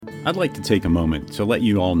I'd like to take a moment to let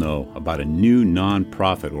you all know about a new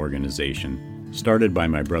non-profit organization started by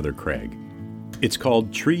my brother Craig. It's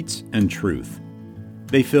called Treats and Truth.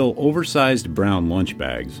 They fill oversized brown lunch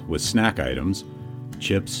bags with snack items,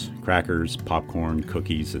 chips, crackers, popcorn,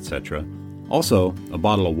 cookies, etc. Also, a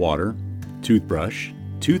bottle of water, toothbrush,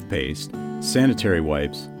 toothpaste, sanitary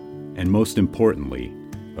wipes, and most importantly,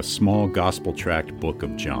 a small gospel tract book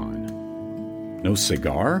of John. No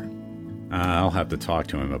cigar? I'll have to talk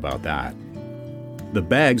to him about that. The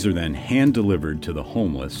bags are then hand-delivered to the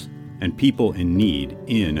homeless and people in need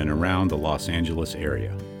in and around the Los Angeles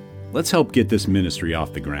area. Let's help get this ministry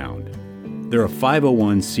off the ground. They're a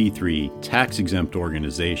 501c3 tax-exempt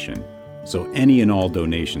organization, so any and all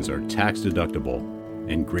donations are tax-deductible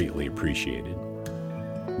and greatly appreciated.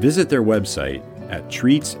 Visit their website at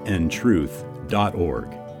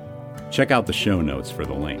treatsandtruth.org. Check out the show notes for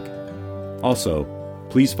the link. Also,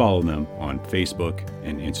 please follow them on Facebook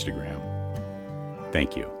and Instagram.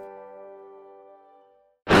 Thank you.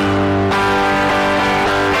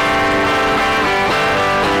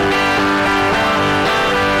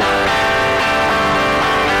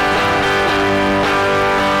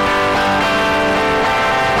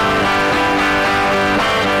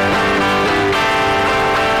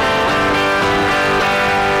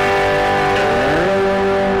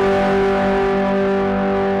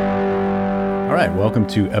 Welcome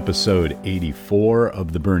to episode 84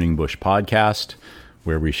 of the Burning Bush podcast,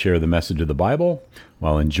 where we share the message of the Bible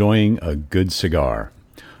while enjoying a good cigar.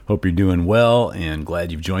 Hope you're doing well and glad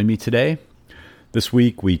you've joined me today. This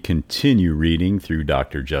week we continue reading through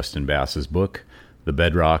Dr. Justin Bass's book, The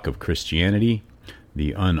Bedrock of Christianity,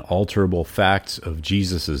 The Unalterable Facts of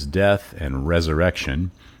Jesus' Death and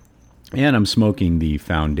Resurrection, and I'm smoking the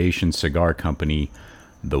Foundation Cigar Company,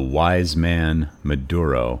 The Wise Man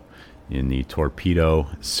Maduro, in the Torpedo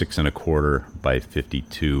 6 1/4 by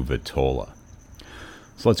 52 Vitola.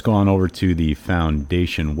 So let's go on over to the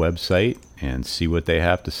Foundation website and see what they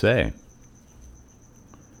have to say.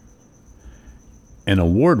 An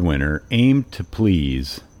award winner aimed to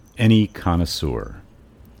please any connoisseur.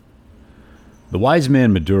 The Wise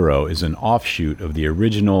Man Maduro is an offshoot of the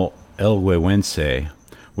original El Huehuense,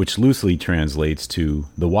 which loosely translates to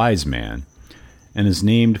the Wise Man, and is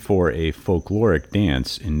named for a folkloric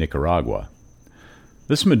dance in Nicaragua.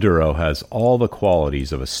 This Maduro has all the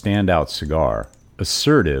qualities of a standout cigar,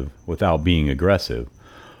 assertive without being aggressive,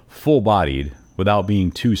 full-bodied without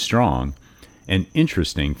being too strong, and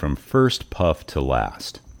interesting from first puff to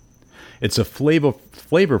last. It's a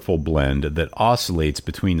flavorful blend that oscillates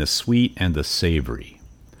between the sweet and the savory.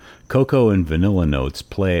 Cocoa and vanilla notes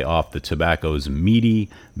play off the tobacco's meaty,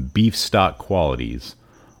 beef stock qualities,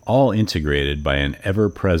 all integrated by an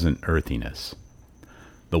ever-present earthiness.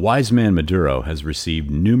 The Wise Man Maduro has received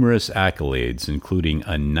numerous accolades, including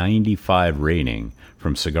a 95 rating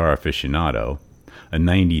from Cigar Aficionado, a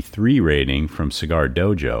 93 rating from Cigar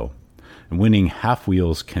Dojo, and winning Half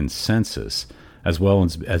Wheel's consensus, as well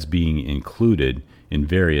as being included in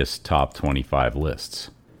various top 25 lists.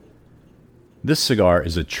 This cigar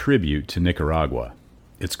is a tribute to Nicaragua,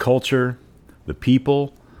 its culture, the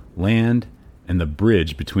people, land, and the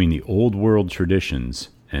bridge between the old world traditions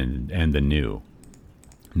and the new.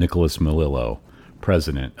 Nicholas Melillo,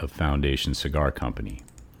 president of Foundation Cigar Company.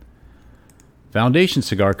 Foundation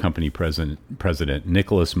Cigar Company President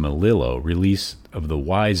Nicholas Melillo release of the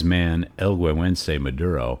Wise Man El Huehuense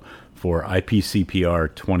Maduro for IPCPR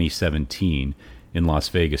 2017 in Las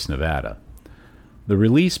Vegas, Nevada. The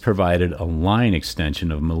release provided a line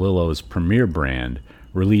extension of Melillo's premier brand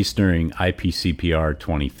released during IPCPR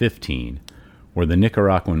 2015, where the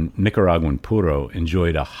Nicaraguan Puro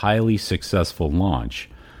enjoyed a highly successful launch,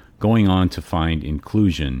 going on to find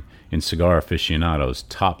inclusion in Cigar Aficionado's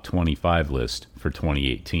top 25 list for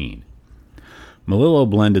 2018. Melillo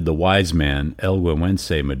blended the Wise Man El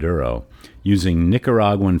Huehuense Maduro using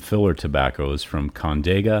Nicaraguan filler tobaccos from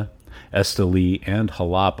Condega, Esteli, and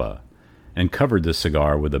Jalapa, and covered the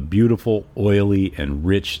cigar with a beautiful, oily, and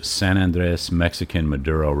rich San Andres Mexican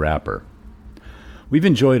Maduro wrapper. We've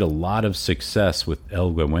enjoyed a lot of success with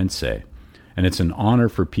El Huehuense, and it's an honor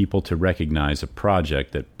for people to recognize a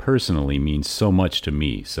project that personally means so much to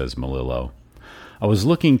me, says Melillo. I was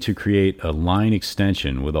looking to create a line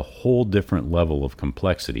extension with a whole different level of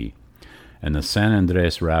complexity, and the San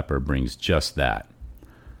Andres wrapper brings just that.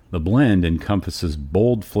 The blend encompasses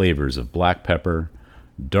bold flavors of black pepper,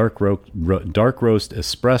 dark roast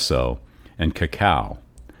espresso, and cacao,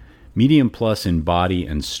 medium plus in body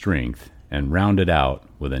and strength, and rounded out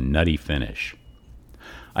with a nutty finish.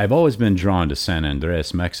 I've always been drawn to San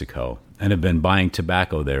Andres, Mexico, and have been buying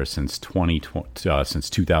tobacco there since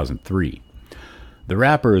 2003. The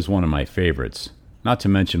wrapper is one of my favorites, not to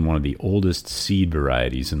mention one of the oldest seed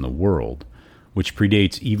varieties in the world, which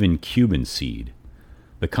predates even Cuban seed.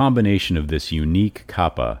 The combination of this unique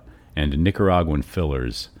capa and Nicaraguan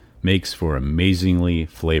fillers makes for amazingly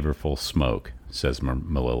flavorful smoke, says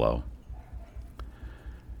Melillo.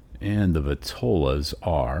 And the vitolas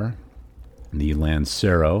are the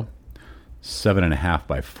Lancero, 7.5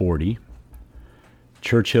 by 40,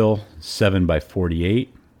 Churchill, 7 by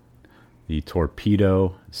 48, the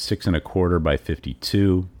Torpedo, 6.25 by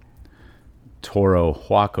 52, Toro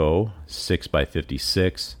Huaco, 6 by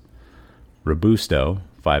 56, Robusto,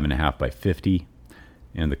 5.5 by 50,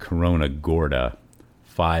 and the Corona Gorda,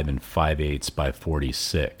 5 5/8 by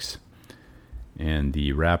 46. And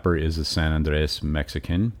the wrapper is a San Andres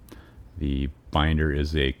Mexican. The binder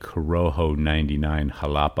is a Corojo 99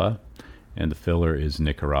 Jalapa, and the filler is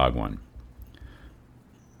Nicaraguan.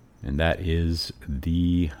 And that is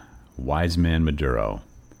the Wise Man Maduro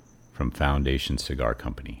from Foundation Cigar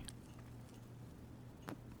Company.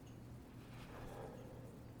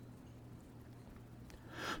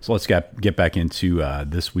 So let's get back into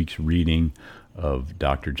this week's reading of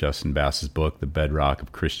Dr. Justin Bass's book, The Bedrock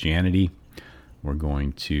of Christianity. We're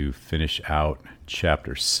going to finish out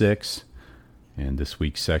chapter 6, and this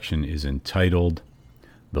week's section is entitled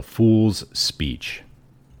The Fool's Speech.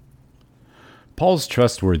 Paul's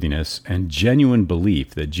trustworthiness and genuine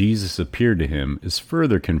belief that Jesus appeared to him is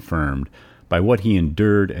further confirmed by what he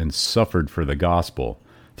endured and suffered for the gospel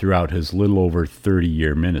throughout his little over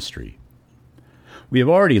 30-year ministry. We have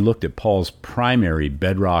already looked at Paul's primary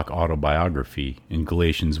bedrock autobiography in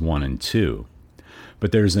Galatians 1 and 2,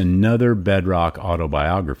 but there's another bedrock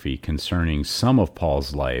autobiography concerning some of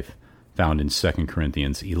Paul's life found in 2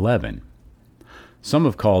 Corinthians 11. Some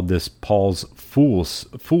have called this Paul's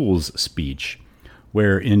fool's speech,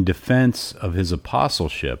 where in defense of his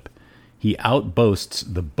apostleship, he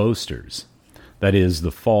outboasts the boasters, that is,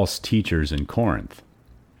 the false teachers in Corinth.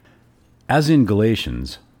 As in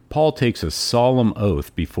Galatians, Paul takes a solemn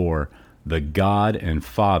oath before the God and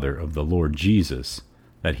Father of the Lord Jesus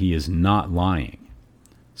that he is not lying.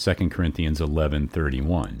 2 Corinthians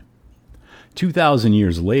 11:31. 2,000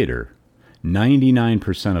 years later,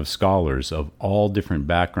 99% of scholars of all different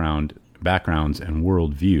backgrounds and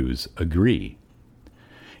worldviews agree.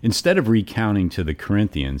 Instead of recounting to the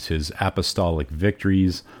Corinthians his apostolic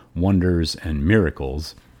victories, wonders, and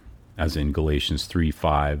miracles, as in Galatians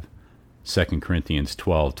 3:5, 2 Corinthians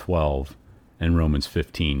 12:12, and Romans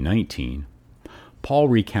 15:19, Paul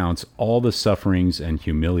recounts all the sufferings and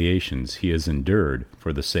humiliations he has endured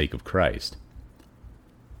for the sake of Christ.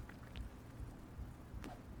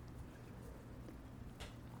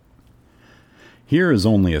 Here is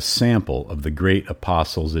only a sample of the great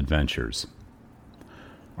apostle's adventures.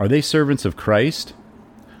 Are they servants of Christ?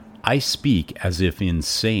 I speak as if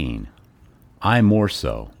insane. I more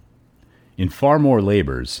so. In far more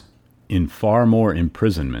labors, in far more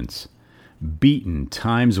imprisonments, beaten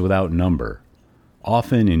times without number,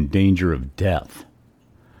 often in danger of death.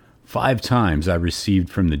 5 times I received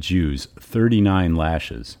from the Jews 39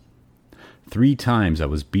 lashes. 3 times I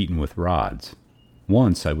was beaten with rods.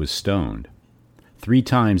 Once I was stoned. 3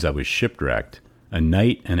 times I was shipwrecked. A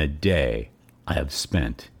night and a day I have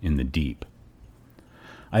spent in the deep.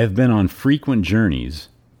 I have been on frequent journeys,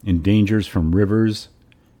 in dangers from rivers,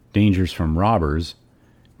 dangers from robbers,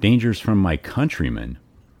 dangers from my countrymen,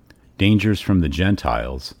 dangers from the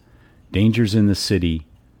Gentiles, dangers in the city,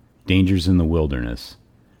 dangers in the wilderness,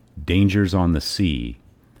 dangers on the sea,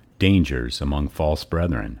 dangers among false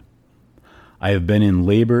brethren. I have been in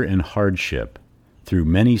labor and hardship, through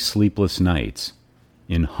many sleepless nights,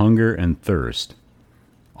 in hunger and thirst,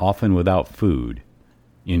 often without food,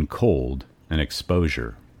 in cold and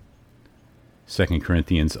exposure. 2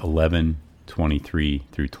 Corinthians 11:23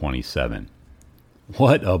 through 27.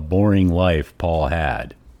 What a boring life Paul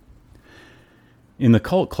had. In the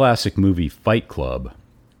cult classic movie Fight Club,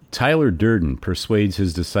 Tyler Durden persuades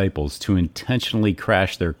his disciples to intentionally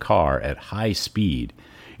crash their car at high speed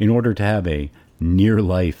in order to have a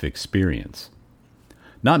near-life experience.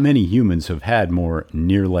 Not many humans have had more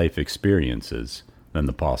near-life experiences than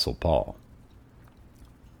the Apostle Paul.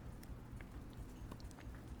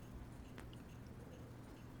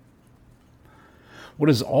 What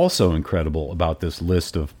is also incredible about this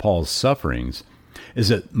list of Paul's sufferings is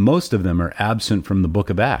that most of them are absent from the book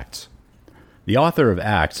of Acts. The author of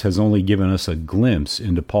Acts has only given us a glimpse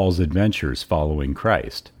into Paul's adventures following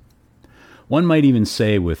Christ. One might even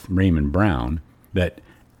say with Raymond Brown that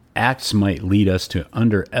Acts might lead us to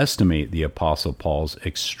underestimate the Apostle Paul's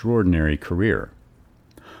extraordinary career.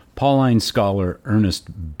 Pauline scholar Ernest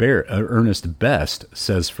Best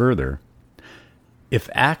says further, If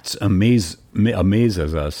Acts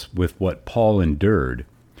amazes us with what Paul endured,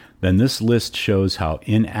 then this list shows how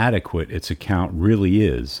inadequate its account really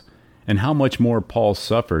is, and how much more Paul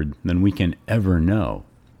suffered than we can ever know.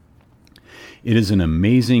 It is an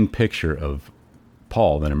amazing picture of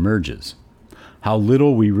Paul that emerges. How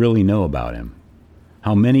little we really know about him.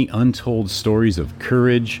 How many untold stories of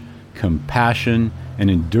courage, compassion, and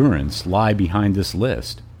endurance lie behind this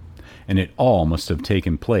list. And it all must have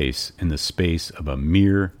taken place in the space of a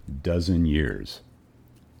mere dozen years.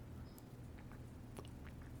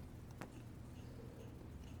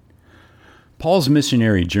 Paul's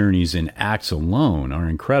missionary journeys in Acts alone are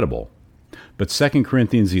incredible, but 2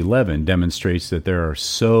 Corinthians 11 demonstrates that there are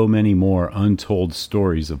so many more untold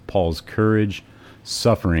stories of Paul's courage,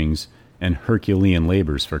 sufferings, and Herculean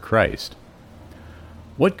labors for Christ.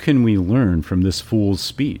 What can we learn from this fool's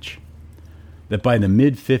speech? That by the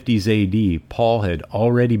mid-50s AD, Paul had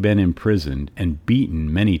already been imprisoned and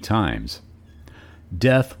beaten many times.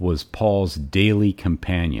 Death was Paul's daily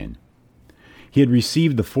companion. He had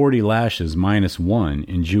received the 40 lashes minus one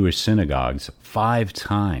in Jewish synagogues 5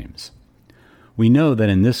 times. We know that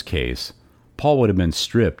in this case, Paul would have been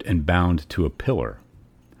stripped and bound to a pillar.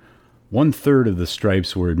 1/3 of the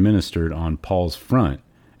stripes were administered on Paul's front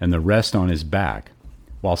and the rest on his back,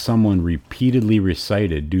 while someone repeatedly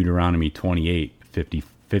recited Deuteronomy 28,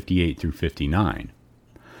 58 through 59.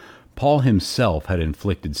 Paul himself had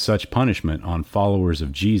inflicted such punishment on followers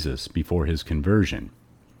of Jesus before his conversion,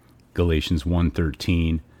 Galatians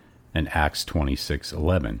 1:13 and Acts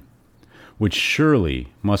 26:11, which surely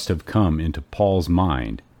must have come into Paul's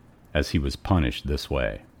mind as he was punished this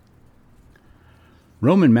way.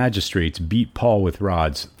 Roman magistrates beat Paul with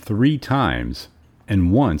rods 3 times,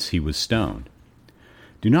 and once he was stoned.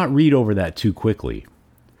 Do not read over that too quickly.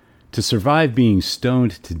 To survive being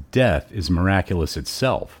stoned to death is miraculous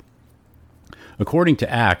itself. According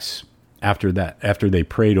to Acts, after they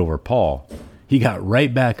prayed over Paul, he got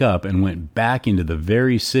right back up and went back into the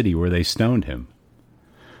very city where they stoned him.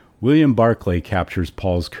 William Barclay captures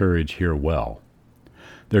Paul's courage here well.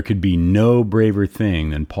 There could be no braver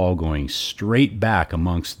thing than Paul going straight back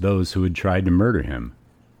amongst those who had tried to murder him.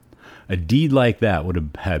 A deed like that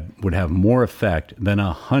would have more effect than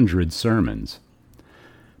 100 sermons.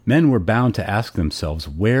 Men were bound to ask themselves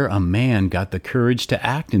where a man got the courage to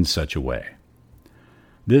act in such a way.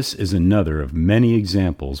 This is another of many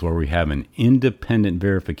examples where we have an independent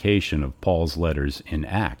verification of Paul's letters in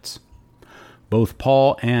Acts. Both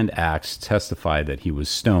Paul and Acts testify that he was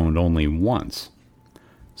stoned only once.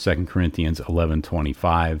 2 Corinthians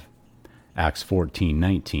 11:25, Acts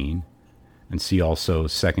 14:19, and see also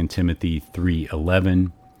 2 Timothy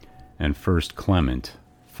 3:11 and 1 Clement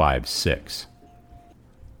 5:6.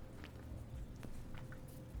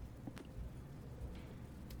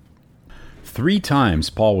 Three times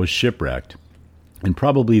Paul was shipwrecked, and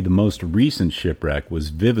probably the most recent shipwreck was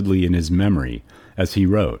vividly in his memory as he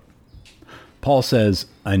wrote. Paul says,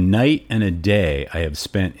 "A night and a day I have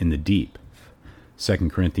spent in the deep."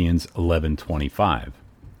 2 Corinthians 11:25.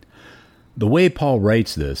 The way Paul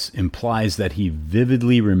writes this implies that he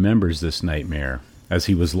vividly remembers this nightmare as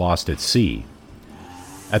he was lost at sea.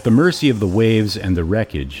 At the mercy of the waves and the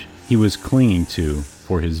wreckage he was clinging to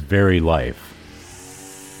for his very life.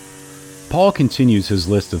 Paul continues his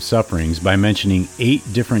list of sufferings by mentioning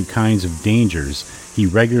 8 different kinds of dangers he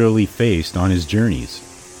regularly faced on his journeys.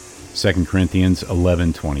 2 Corinthians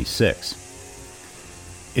 11:26.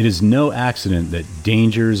 It is no accident that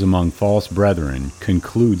dangers among false brethren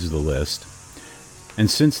concludes the list, and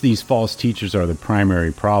since these false teachers are the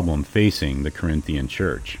primary problem facing the Corinthian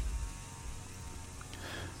church.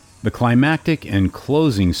 The climactic and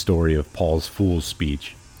closing story of Paul's fool's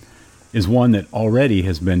speech is one that already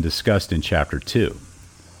has been discussed in chapter 2.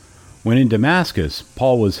 When in Damascus,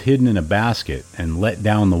 Paul was hidden in a basket and let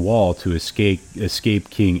down the wall to escape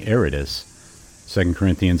King Aretas, 2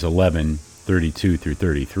 Corinthians 11:32 through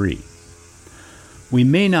 33. We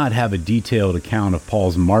may not have a detailed account of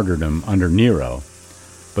Paul's martyrdom under Nero,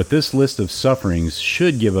 but this list of sufferings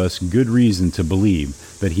should give us good reason to believe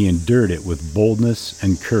that he endured it with boldness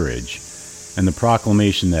and courage, and the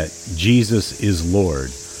proclamation that Jesus is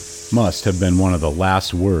Lord must have been one of the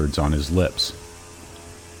last words on his lips.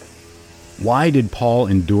 Why did Paul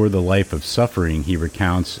endure the life of suffering he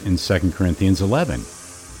recounts in 2 Corinthians 11?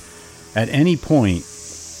 At any point,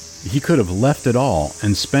 he could have left it all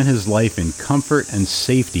and spent his life in comfort and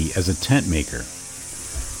safety as a tent maker.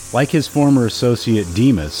 Like his former associate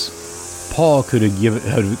Demas, Paul could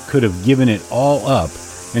have given it all up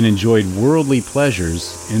and enjoyed worldly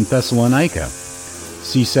pleasures in Thessalonica.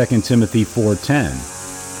 See 2 Timothy 4:10.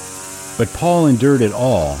 But Paul endured it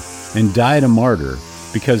all and died a martyr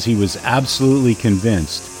because he was absolutely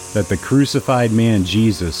convinced that the crucified man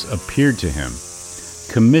Jesus appeared to him,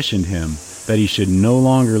 commissioned him that he should no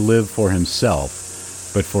longer live for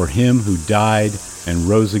himself, but for him who died and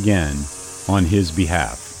rose again on his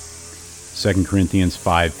behalf. 2 Corinthians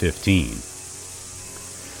 5:15.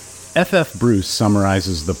 F. Bruce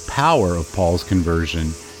summarizes the power of Paul's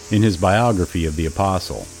conversion in his biography of the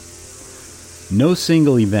apostle. No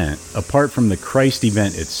single event, apart from the Christ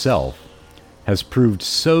event itself, has proved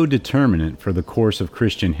so determinant for the course of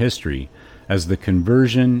Christian history as the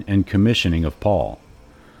conversion and commissioning of Paul.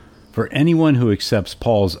 For anyone who accepts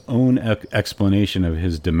Paul's own explanation of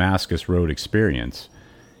his Damascus Road experience,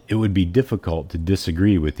 it would be difficult to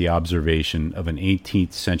disagree with the observation of an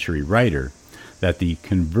 18th century writer that the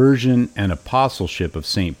conversion and apostleship of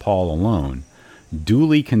St. Paul alone,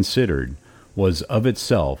 duly considered, was of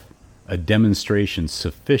itself a demonstration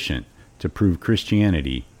sufficient to prove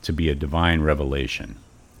Christianity to be a divine revelation.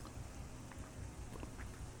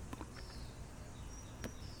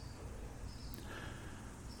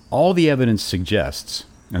 All the evidence suggests,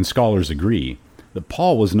 and scholars agree, that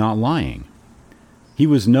Paul was not lying. He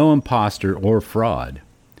was no impostor or fraud.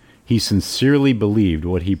 He sincerely believed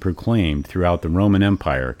what he proclaimed throughout the Roman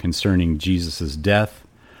Empire concerning Jesus' death,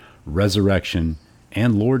 resurrection,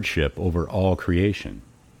 and lordship over all creation.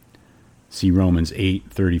 See Romans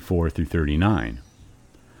 8:34-39.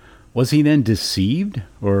 Was he then deceived,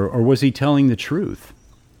 or was he telling the truth?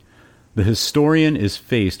 The historian is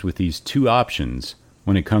faced with these two options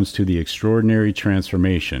when it comes to the extraordinary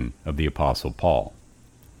transformation of the Apostle Paul.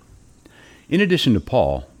 In addition to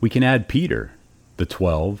Paul, we can add Peter, the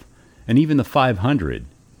 12, and even the 500,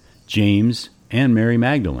 James, and Mary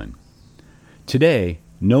Magdalene. Today,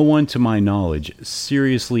 no one to my knowledge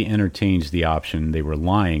seriously entertains the option they were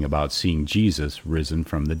lying about seeing Jesus risen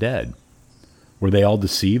from the dead. Were they all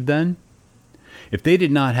deceived then? If they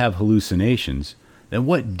did not have hallucinations, then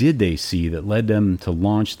what did they see that led them to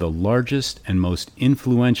launch the largest and most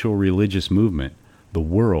influential religious movement the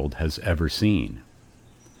world has ever seen?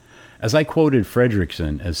 As I quoted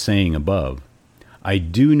Fredrickson as saying above, I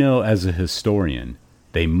do know as a historian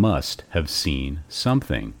they must have seen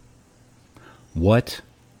something. What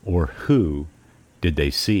or who did they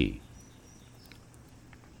see?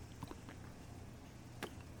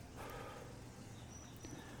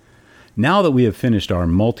 Now that we have finished our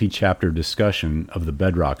multi-chapter discussion of the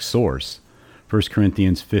bedrock source, 1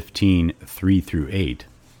 Corinthians 15, 3-8,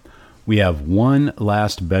 we have one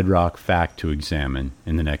last bedrock fact to examine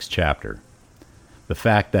in the next chapter. The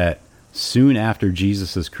fact that soon after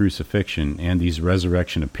Jesus' crucifixion and these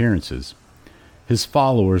resurrection appearances, his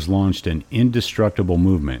followers launched an indestructible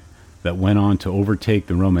movement that went on to overtake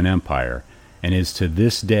the Roman Empire and is to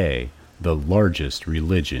this day the largest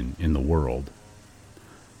religion in the world.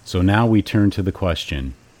 So now we turn to the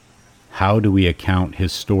question, how do we account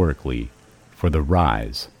historically for the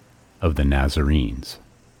rise of the Nazarenes?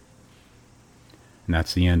 And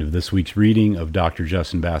that's the end of this week's reading of Dr.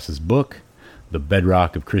 Justin Bass's book, The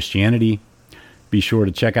Bedrock of Christianity. Be sure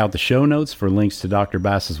to check out the show notes for links to Dr.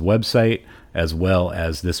 Bass's website, as well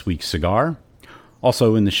as this week's cigar.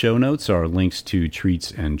 Also in the show notes are links to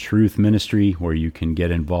Treats and Truth Ministry, where you can get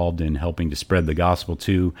involved in helping to spread the gospel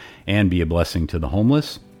to and be a blessing to the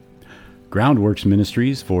homeless. Groundworks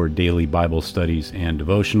Ministries for daily Bible studies and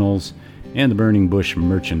devotionals, and the Burning Bush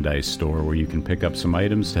merchandise store, where you can pick up some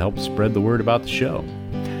items to help spread the word about the show.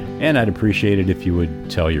 And I'd appreciate it if you would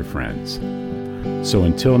tell your friends. So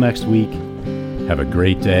until next week, have a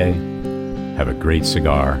great day, have a great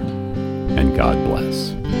cigar, and God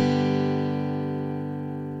bless.